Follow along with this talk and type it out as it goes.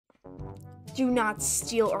Do not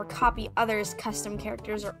steal or copy others' custom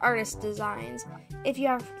characters or artist designs. If you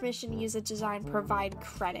have permission to use a design, provide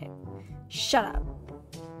credit. Shut up.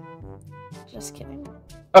 Just kidding.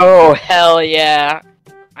 Oh, hell yeah.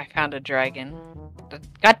 I found a dragon.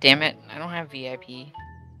 God damn it, I don't have VIP.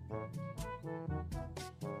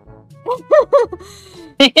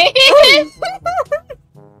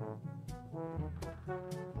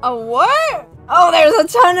 A what? Oh, there's a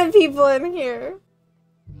ton of people in here.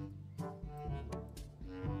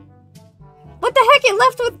 What the heck?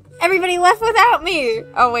 Everybody left without me.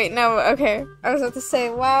 Oh wait, no, okay. I was about to say,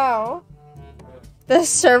 wow. The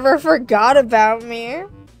server forgot about me.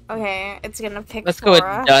 Okay, it's gonna pick Let's go with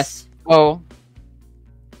us. Dust. Oh.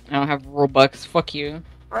 I don't have Robux, fuck you.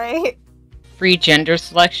 Right? Free gender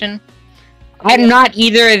selection? I'm not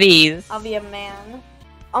either of these. I'll be a man.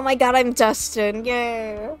 Oh my god, I'm Dustin.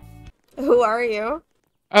 Yay. Who are you?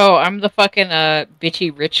 Oh, I'm the fucking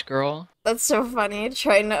bitchy rich girl. That's so funny,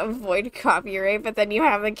 trying to avoid copyright, but then you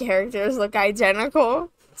have the characters look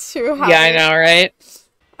identical to how Yeah, I know, right?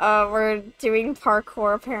 We're doing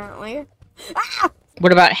parkour, apparently. Ah!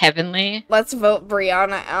 What about Heavenly? Let's vote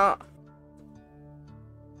Brianna out.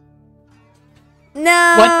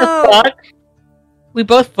 No! What the fuck? We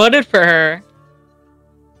both voted for her.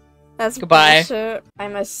 That's Goodbye. bullshit.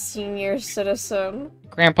 I'm a senior citizen.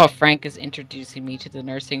 Grandpa Frank is introducing me to the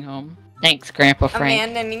nursing home. Thanks, Grandpa Frank.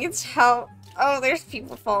 Amanda needs help. Oh, there's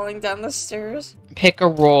people falling down the stairs. Pick a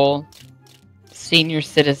role. Senior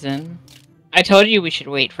citizen. I told you we should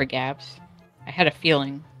wait for Gabs. I had a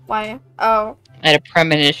feeling. Why? Oh. I had a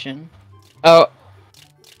premonition. Oh.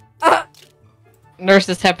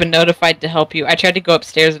 Nurses have been notified to help you. I tried to go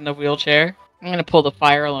upstairs in the wheelchair. I'm gonna pull the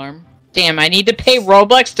fire alarm. Damn, I need to pay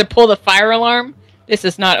Roblox to pull the fire alarm? This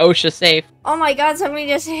is not OSHA safe. Oh my god, somebody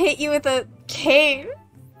just hit you with a cane.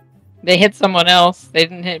 They hit someone else. They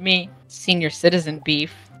didn't hit me. Senior citizen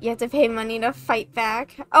beef. You have to pay money to fight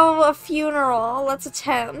back. Oh, a funeral. Let's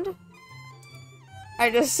attend. I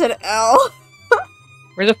just said L.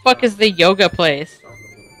 Where the fuck is the yoga place?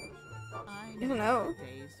 I don't know.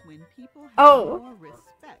 Oh.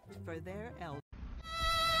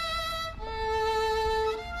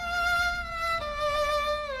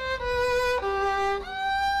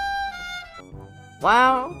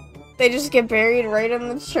 Wow. They just get buried right in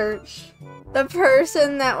the church. The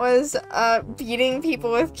person that was beating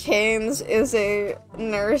people with canes is a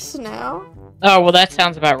nurse now. Oh, well that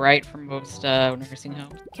sounds about right for most nursing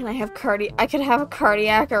homes. Can I have I can have a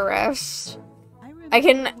cardiac arrest. I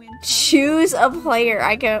can choose a player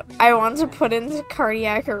I want to put into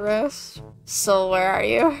cardiac arrest. Soul, where are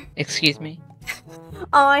you? Excuse me?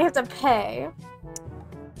 Oh, I have to pay.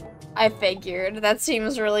 I figured. That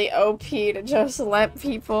seems really OP to just let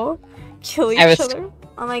people kill each other.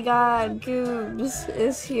 Oh my god, Goobs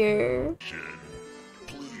is here.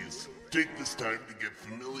 Please, take this time to get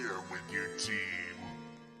familiar with your team.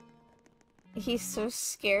 He's so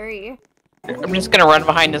scary. I'm just gonna run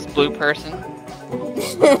behind this blue person. Good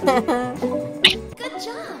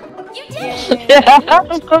job! You did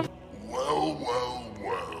it! Well, well,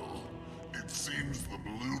 well. It seems the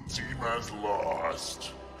blue team has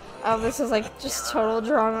lost. Oh, this is like just total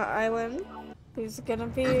drama island. Who's it gonna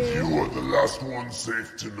be? And you are the last one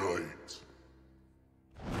safe tonight.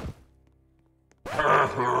 I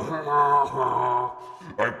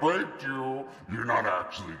pranked you. You're not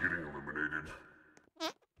actually getting eliminated.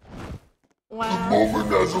 Wow. The moment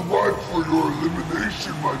has arrived for your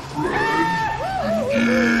elimination, my friend.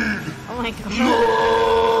 Indeed. Oh my god.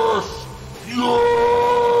 Yes!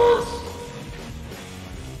 Yes!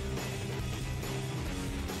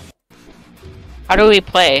 How do we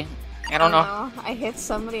play? I don't know. I hit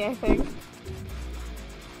somebody, I think.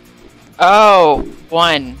 Oh,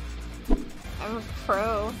 one. I'm a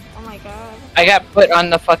pro. Oh my god. I got put on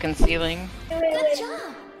the fucking ceiling. Good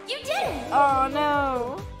job! You did it! Oh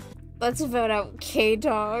no. Let's vote out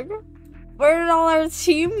K-Dog. Where did all our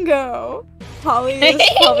team go? Holly is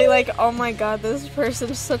probably like, oh my god, this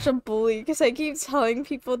person's such a bully because I keep telling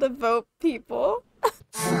people to vote people.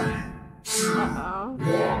 Uh-oh.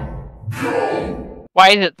 Why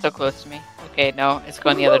is it so close to me? Okay, no, it's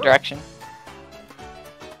going the other direction.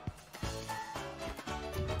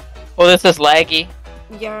 Well, this is laggy.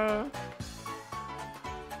 Yeah.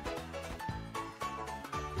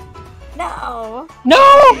 No!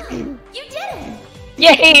 No! You did it!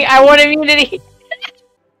 Yay! I want immunity!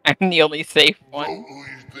 I'm the only safe one. Who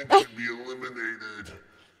you think should be eliminated?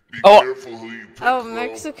 Be Oh. careful who you pick. Oh, though.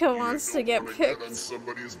 Mexico You wants to don't get wanna picked. on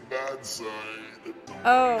somebody's bad side.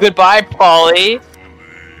 Oh. Goodbye, Polly.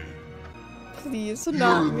 Please, You're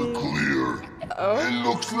not in the me. clear. Uh-oh. It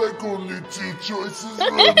looks like only 2 choices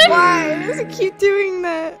Why does it remain. keep doing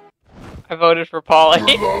that? I voted for Polly.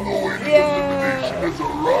 Your long-awaited elimination has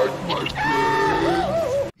arrived, my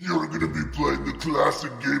friend. You're gonna be playing the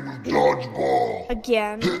classic game of dodgeball.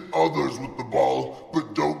 Again. Hit others with the ball,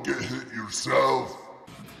 but don't get hit yourself.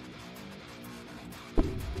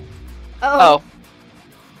 Oh.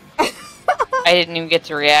 I didn't even get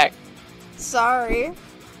to react. Sorry.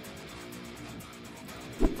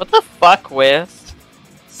 What the fuck, Whist?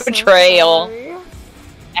 So Betrayal. sorry.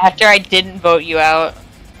 After I didn't vote you out.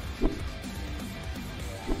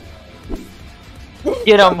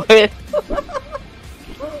 Get him, Whist.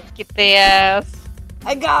 Get the ass.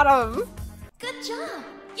 I got him. Good job!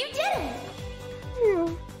 You did it!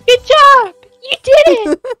 Good job! You did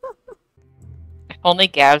it! If only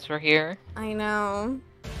Gabs were here. I know.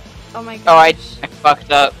 Oh my Oh, I gosh.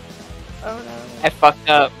 fucked up. Oh no. I fucked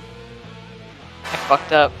up. I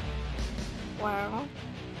fucked up. Wow.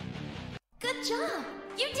 Good job!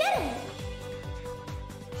 You did it!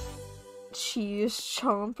 Cheese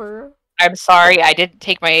chomper. I'm sorry, I didn't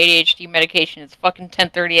take my ADHD medication. It's fucking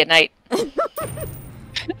 10:30 at night.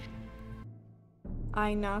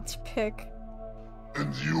 I not pick.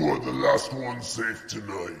 And you are the last one safe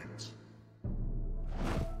tonight.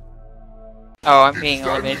 Oh, I'm It's being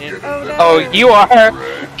time to eliminated. get Oh, no. Oh, you are!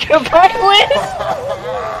 Red. Goodbye, Liz!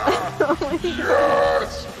 Oh my god.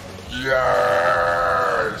 Yes!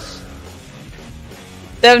 Yes!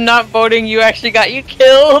 Them not voting you actually got you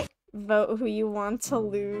killed! Vote who you want to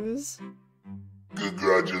lose.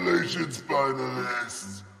 Congratulations,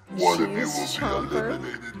 finalists! One of you will Cheese be chomper.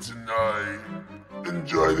 eliminated tonight.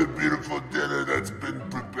 Enjoy the beautiful dinner that's been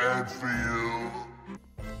prepared for you.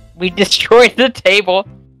 We destroyed the table.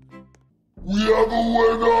 We have a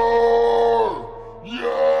winner!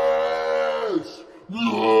 Yes!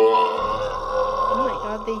 Oh my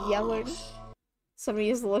god, they yelling.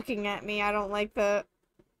 Somebody's looking at me. I don't like that.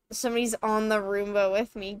 Somebody's on the Roomba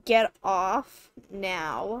with me. Get off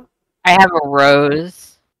now. I have a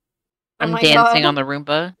rose. Oh I'm my dancing God. on the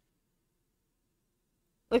Roomba.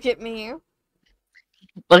 Look at me.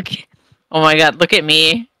 Look. Oh my god, look at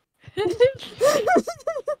me.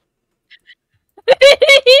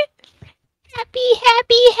 Happy,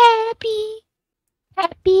 happy, happy.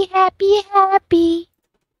 Happy, happy, happy.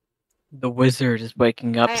 The wizard is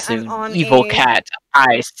waking up I'm soon. on Evil a- cat,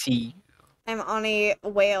 I see. I'm on a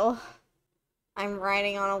whale. I'm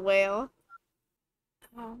riding on a whale.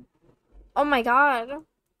 Oh my god.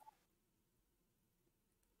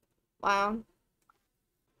 Wow.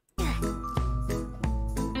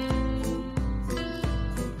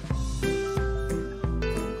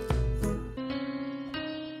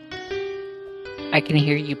 I can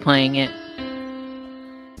hear you playing it.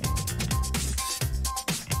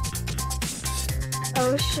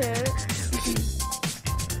 Oh shit.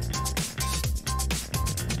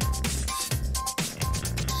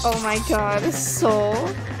 Oh my god, soul.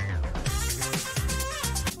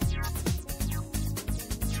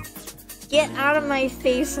 Get out of my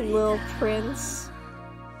face, little prince.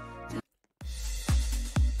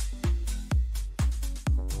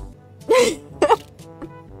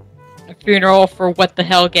 A funeral for What the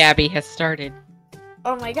Hell Gabby has started.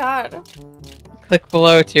 Oh my god. Click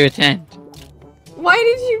below to attend. Why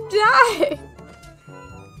did you die?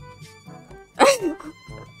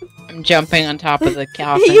 I'm jumping on top of the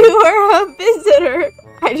coffin. You are a visitor.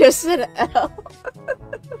 I just said L.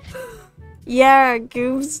 Yeah,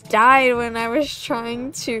 Goose died when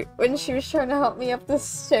she was trying to help me up the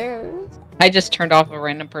stairs. I just turned off a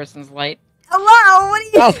random person's light. Hello, what are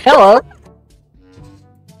you? Oh, hello!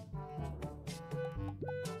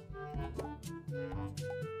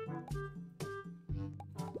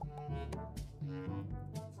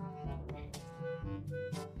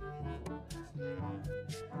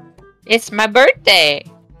 It's my birthday!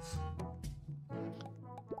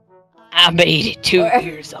 I'm 82 Where?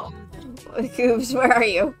 years old. Goose, where are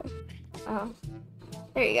you? Oh,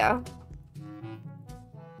 there you go.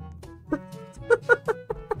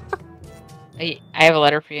 I have a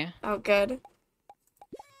letter for you. Oh, good.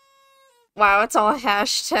 Wow, it's all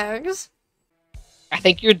hashtags. I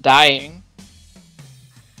think you're dying.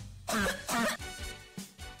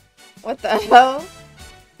 What the hell?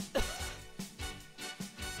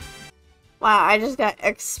 Wow, I just got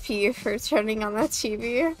XP for turning on that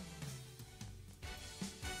TV.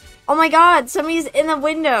 Oh my god, somebody's in the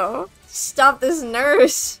window. Stop this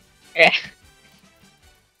nurse. Yeah.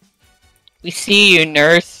 We see you,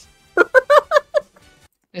 nurse.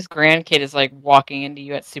 This grandkid is like walking into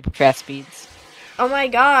you at super fast speeds. Oh my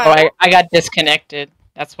god. Oh, I got disconnected.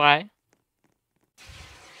 That's why.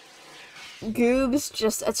 Goobs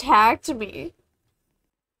just attacked me.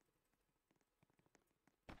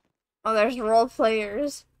 Oh, there's role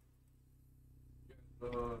players.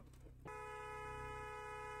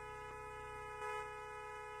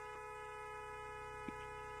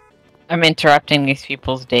 I'm interrupting these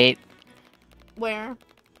people's date. Where?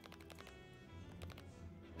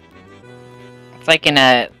 It's like in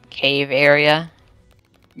a cave area.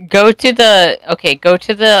 Go to the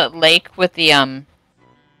lake with the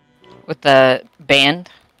band.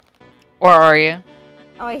 Or are you?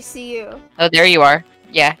 Oh, I see you. Oh, there you are.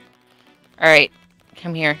 Yeah. Alright.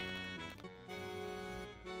 Come here.